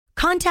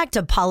Contact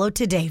Apollo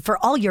today for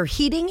all your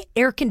heating,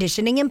 air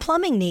conditioning, and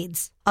plumbing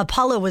needs.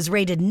 Apollo was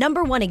rated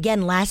 #1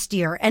 again last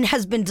year and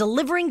has been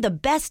delivering the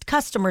best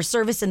customer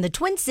service in the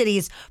Twin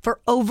Cities for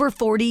over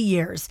 40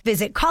 years.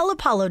 Visit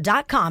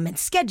callapollo.com and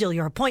schedule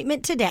your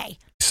appointment today.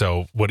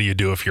 So what do you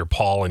do if your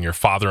Paul and your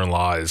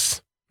father-in-law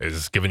is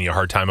giving you a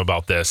hard time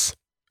about this?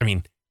 I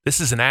mean, this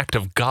is an act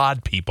of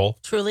God, people.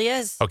 Truly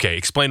is. Okay,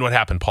 explain what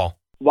happened, Paul.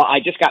 Well,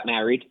 I just got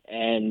married,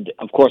 and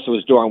of course it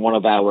was during one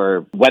of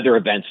our weather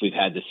events we've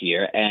had this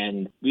year,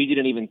 and we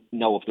didn't even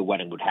know if the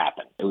wedding would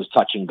happen. It was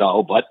touch and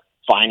go, but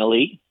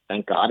finally,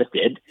 thank God it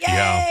did. Yay!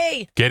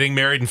 Yeah. Getting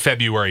married in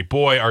February.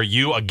 Boy, are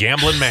you a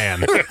gambling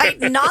man.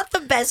 Right, not the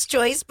best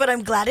choice, but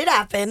I'm glad it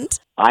happened.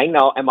 I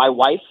know, and my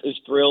wife is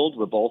thrilled.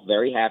 We're both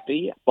very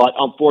happy, but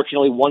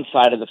unfortunately, one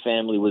side of the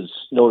family was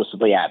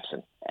noticeably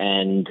absent.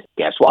 And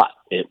guess what?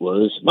 It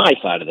was my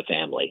side of the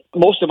family.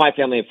 Most of my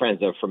family and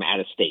friends are from out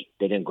of state.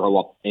 They didn't grow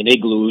up in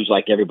igloos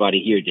like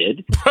everybody here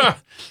did.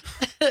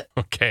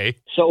 Okay.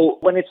 So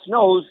when it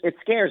snows, it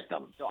scares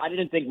them. So I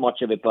didn't think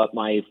much of it, but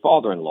my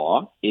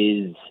father-in-law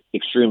is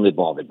extremely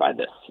bothered by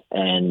this.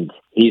 And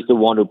he's the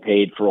one who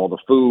paid for all the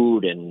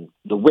food and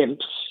the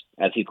wimps,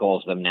 as he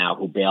calls them now,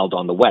 who bailed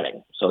on the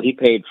wedding. So he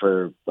paid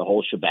for the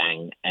whole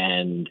shebang.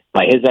 And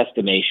by his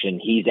estimation,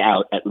 he's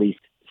out at least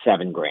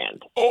 $7,000.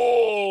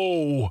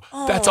 Oh,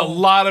 that's a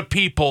lot of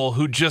people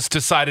who just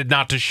decided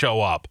not to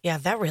show up. Yeah,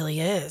 that really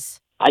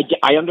is.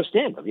 I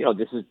understand them. You know,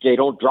 they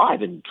don't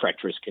drive in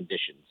treacherous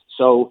conditions.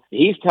 So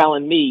he's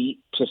telling me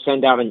to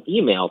send out an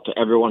email to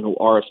everyone who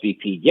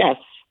RSVP'd yes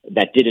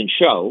that didn't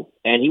show,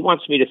 and he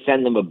wants me to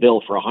send them a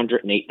bill for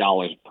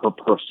 $108 per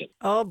person.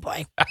 Oh,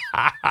 boy.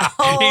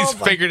 He's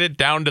figured it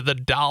down to the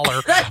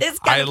dollar.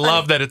 I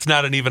love that it's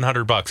not an even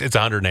 $100. It's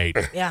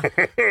 $108. Yeah.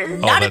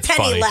 Not a penny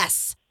funny.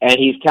 less. And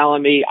he's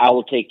telling me I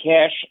will take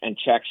cash and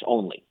checks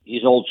only.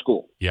 He's old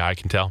school. Yeah, I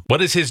can tell. What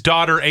does his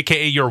daughter,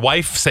 a.k.a. your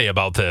wife, say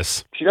about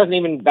this? She doesn't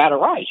even bat her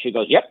eyes. She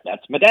goes, yep,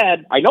 that's my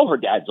dad. I know her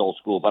dad's old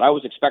school, but I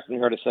was expecting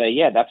her to say,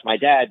 yeah, that's my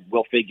dad.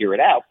 We'll figure it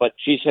out. But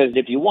she says,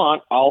 if you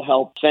want, I'll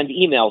help send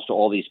emails to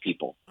all these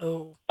people.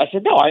 Oh. I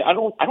said, no, I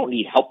don't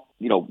need help,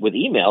 with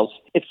emails.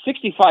 It's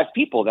 65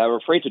 people that are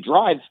afraid to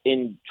drive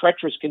in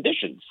treacherous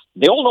conditions.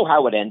 They all know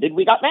how it ended.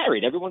 We got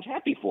married. Everyone's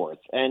happy for it.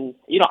 And,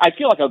 I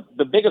feel like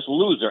the biggest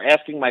loser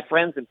asking my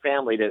friends and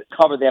family to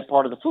cover their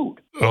part of the food.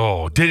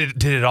 Oh,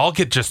 did it all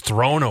get just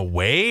thrown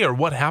away, or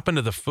what happened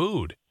to the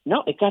food?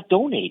 No, it got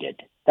donated.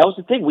 That was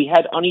the thing. We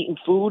had uneaten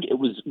food. It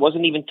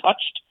wasn't even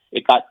touched.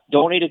 It got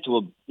donated to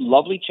a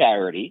lovely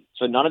charity,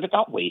 so none of it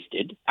got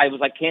wasted. I was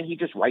like, can't he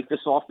just write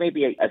this off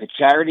maybe as a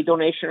charity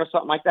donation or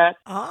something like that?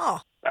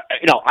 Oh.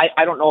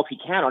 I don't know if he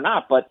can or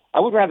not, but I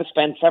would rather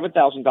spend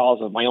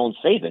 $7,000 of my own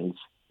savings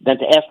than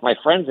to ask my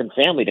friends and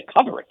family to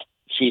cover it.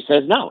 She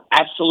says, no,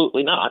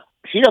 absolutely not.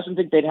 She doesn't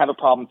think they'd have a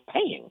problem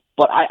paying.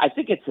 But I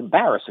think it's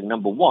embarrassing,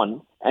 number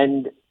one.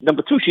 And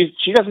number two,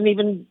 she doesn't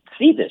even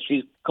see this.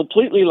 She's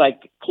completely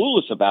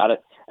clueless about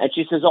it. And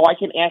she says, I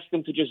can ask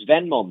them to just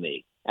Venmo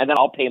me, and then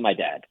I'll pay my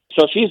dad.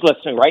 So she's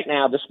listening right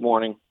now this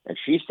morning, and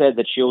she said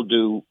that she'll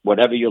do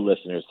whatever your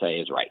listeners say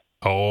is right.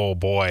 Oh,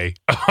 boy.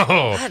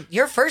 God,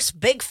 your first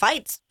big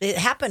fight, it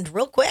happened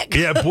real quick.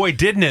 Yeah, boy,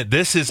 didn't it?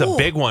 This is a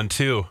big one,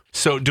 too.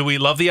 So do we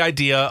love the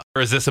idea,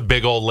 or is this a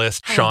big old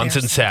list? Sean's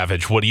and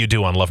Savage, what do you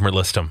do on Love 'Em or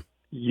List 'Em?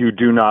 You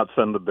do not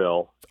send the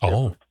bill.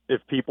 Oh.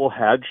 If people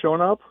had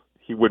shown up,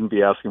 he wouldn't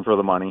be asking for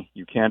the money.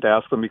 You can't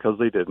ask them because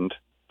they didn't.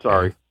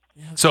 Sorry.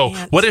 So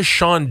what does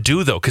Sean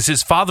do, though? Because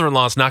his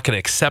father-in-law is not going to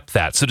accept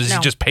that. So does he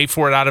just pay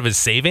for it out of his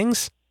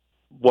savings?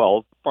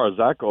 Well, as far as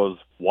that goes,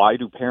 why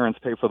do parents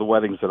pay for the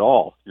weddings at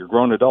all? You're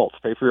grown adults.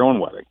 Pay for your own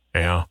wedding.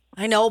 Yeah.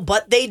 I know,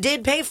 but they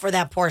did pay for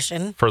that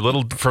portion. For a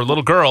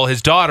little girl,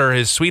 his daughter,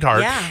 his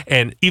sweetheart. Yeah.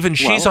 And even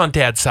she's on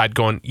dad's side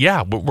going,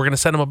 yeah, we're going to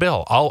send him a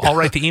bill. I'll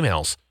write the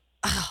emails.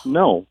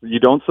 No, you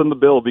don't send the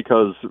bill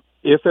because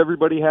if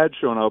everybody had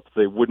shown up,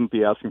 they wouldn't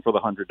be asking for the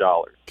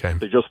 $100. Okay.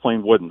 They just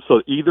plain wouldn't.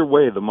 So either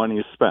way, the money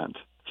is spent.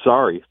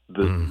 Sorry,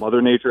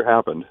 Mother Nature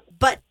happened.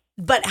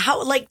 But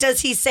how,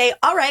 does he say,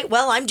 all right,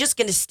 well, I'm just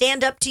going to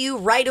stand up to you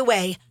right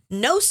away?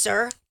 No,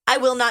 sir, I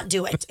will not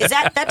do it.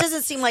 That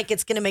doesn't seem like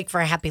it's going to make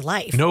for a happy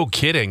life. No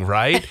kidding,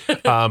 right?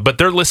 But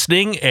they're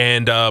listening,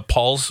 and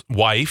Paul's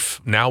wife,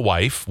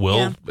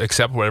 will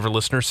accept whatever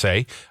listeners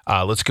say.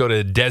 Let's go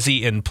to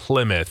Desi in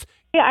Plymouth.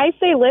 Yeah, I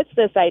say list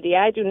this idea.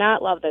 I do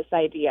not love this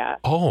idea.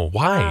 Oh,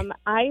 why?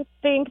 I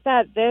think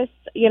that this,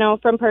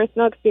 from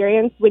personal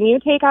experience, when you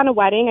take on a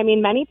wedding,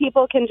 many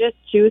people can just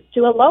choose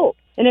to elope.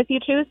 And if you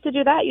choose to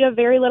do that, you have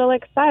very little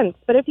expense.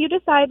 But if you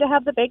decide to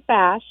have the big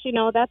bash,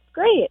 that's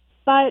great.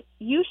 But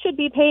you should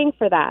be paying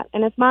for that.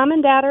 And if mom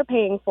and dad are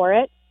paying for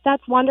it,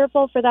 that's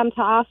wonderful for them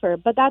to offer.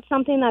 But that's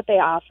something that they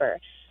offer.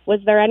 Was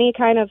there any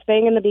kind of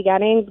thing in the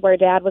beginning where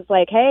dad was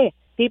like, hey,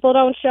 people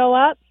don't show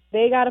up,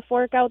 they got to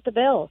fork out the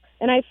bill?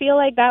 And I feel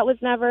like that was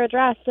never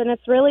addressed. And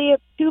it's really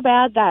too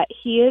bad that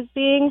he is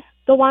being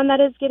the one that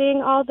is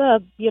getting all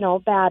the,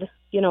 bad,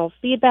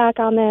 feedback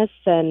on this.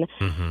 And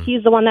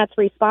he's the one that's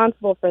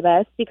responsible for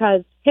this,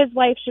 because his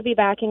wife should be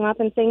backing up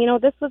and saying,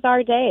 this was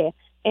our day.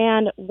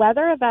 And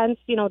weather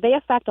events, they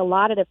affect a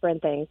lot of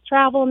different things.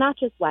 Travel, not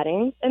just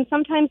weddings. And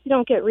sometimes you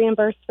don't get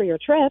reimbursed for your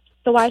trips.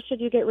 So why should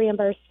you get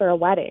reimbursed for a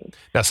wedding?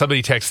 Now,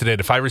 somebody texted in,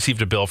 if I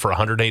received a bill for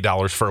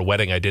 $108 for a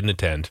wedding I didn't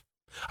attend,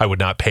 I would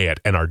not pay it,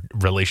 and our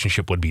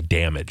relationship would be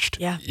damaged.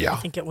 Yeah, I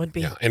think it would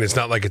be. Yeah. And it's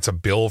not like it's a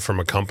bill from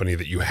a company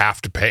that you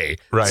have to pay.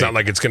 Right. It's not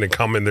like it's going to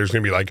come and there's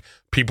going to be like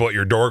people at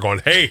your door going,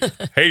 hey,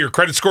 your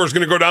credit score is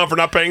going to go down for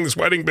not paying this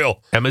wedding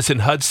bill. Emerson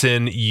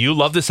Hudson, you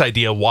love this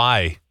idea.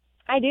 Why?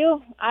 I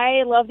do.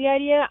 I love the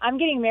idea. I'm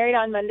getting married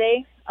on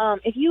Monday.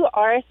 If you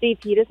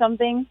RSVP to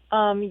something,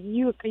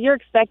 you're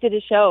expected to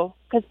show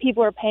because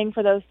people are paying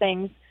for those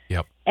things.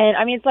 Yep. And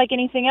I mean, it's like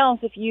anything else.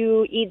 If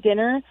you eat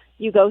dinner,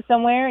 you go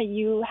somewhere,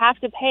 you have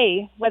to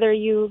pay.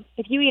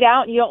 If you eat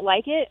out and you don't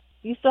like it,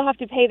 you still have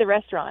to pay the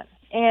restaurant.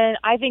 And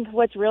I think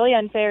what's really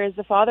unfair is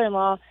the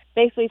father-in-law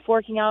basically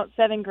forking out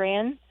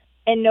 $7,000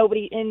 and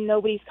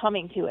nobody's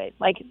coming to it.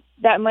 Like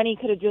that money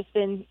could have just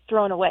been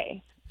thrown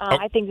away.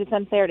 I think it's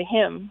unfair to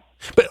him.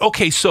 But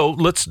okay, so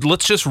let's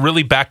just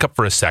really back up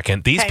for a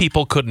second. These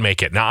people couldn't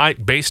make it. Now,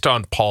 based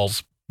on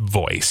Paul's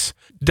voice,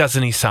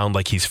 doesn't he sound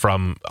like he's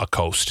from a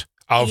coast?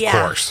 Of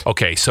course.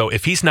 Okay, so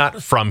if he's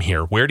not from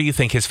here, where do you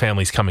think his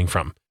family's coming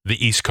from?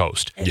 The East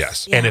Coast.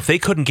 Yes. And if they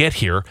couldn't get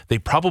here, they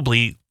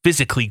probably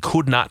physically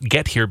could not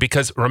get here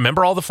because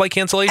remember all the flight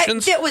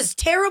cancellations? It was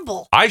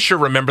terrible. I sure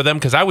remember them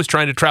because I was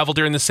trying to travel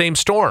during the same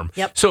storm.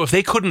 Yep. So if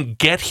they couldn't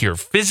get here,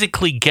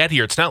 physically get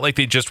here, it's not like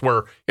they just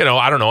were,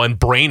 in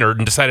Brainerd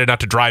and decided not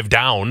to drive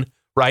down,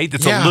 right?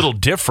 It's a little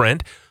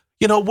different.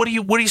 What are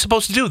you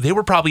supposed to do? They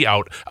were probably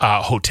out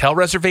hotel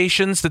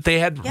reservations that they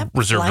had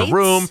reserved flights. a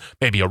room,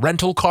 maybe a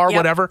rental car,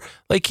 whatever.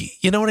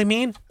 Like, you know what I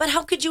mean? But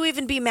how could you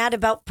even be mad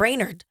about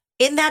Brainerd?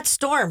 In that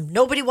storm,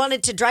 nobody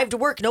wanted to drive to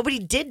work. Nobody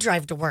did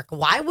drive to work.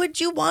 Why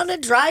would you want to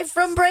drive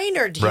from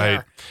Brainerd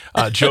here?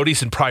 Right.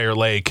 Jody's in Prior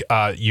Lake.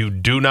 You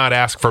do not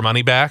ask for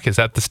money back. Is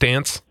that the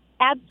stance?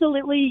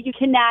 Absolutely, you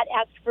cannot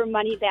ask for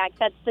money back.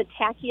 That's the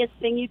tackiest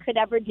thing you could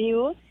ever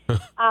do.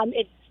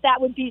 That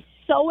would be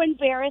so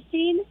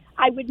embarrassing.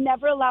 I would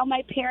never allow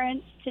my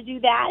parents to do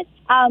that.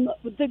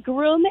 The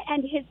groom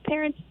and his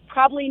parents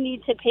probably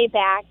need to pay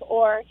back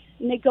or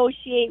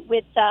negotiate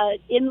with the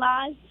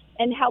in-laws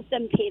and help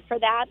them pay for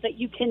that. But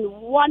you can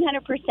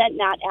 100%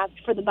 not ask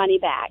for the money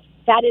back.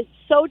 That is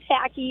so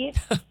tacky,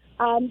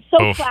 so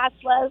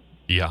classless.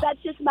 Yeah.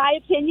 That's just my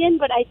opinion,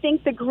 but I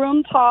think the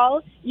groom,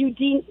 Paul, you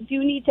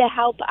do need to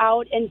help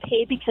out and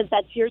pay because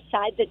that's your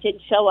side that did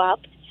show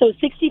up. So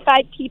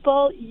 65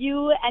 people,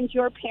 you and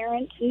your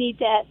parents need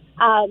to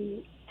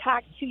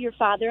talk to your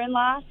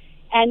father-in-law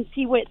and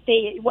see what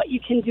you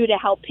can do to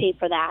help pay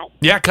for that.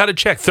 Yeah, cut a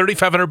check,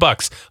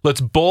 $3,500. Let's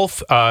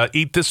both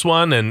eat this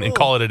one and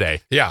call it a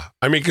day. Yeah.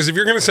 I mean, because if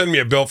you're going to send me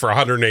a bill for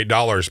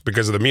 $108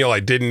 because of the meal I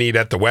didn't eat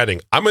at the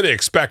wedding, I'm going to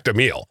expect a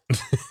meal.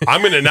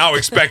 I'm going to now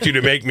expect you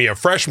to make me a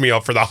fresh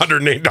meal for the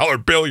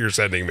 $108 bill you're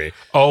sending me.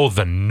 Oh,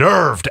 the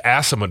nerve to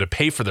ask someone to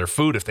pay for their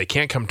food if they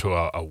can't come to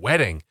a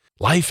wedding.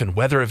 Life and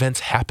weather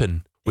events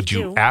happen. Would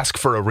you ask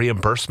for a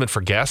reimbursement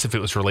for gas if it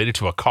was related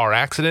to a car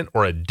accident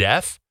or a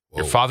death?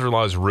 Your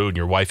father-in-law is rude.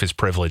 Your wife is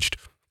privileged.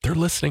 They're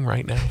listening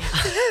right now.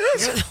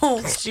 Oh,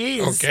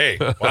 jeez. Okay.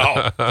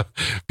 Wow.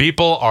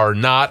 People are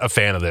not a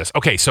fan of this.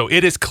 Okay, so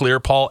it is clear,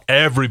 Paul.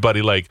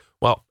 Everybody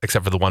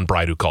except for the one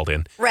bride who called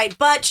in. Right,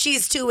 but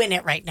she's too in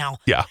it right now.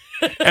 Yeah.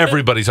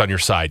 Everybody's on your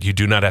side. You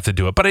do not have to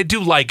do it. But I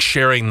do like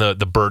sharing the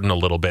burden a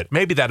little bit.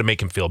 Maybe that'll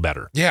make him feel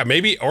better. Yeah,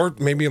 maybe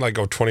like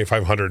go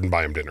 $2,500 and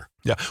buy him dinner.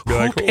 Yeah.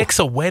 Who picks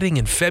a wedding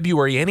in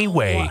February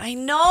anyway? Oh, I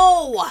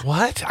know.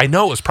 What? I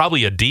know it was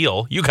probably a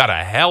deal. You got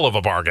a hell of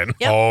a bargain.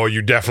 Yep. Oh,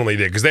 you definitely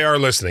did because they are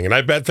listening. And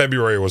I bet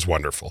February was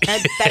wonderful.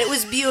 I bet it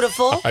was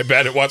beautiful. I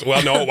bet it was.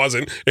 Well, no, it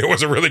wasn't. It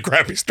was a really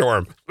crappy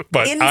storm.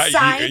 But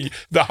Inside?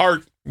 the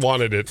heart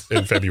wanted it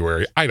in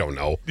February. I don't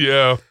know.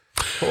 Yeah.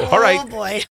 All right. Oh, boy.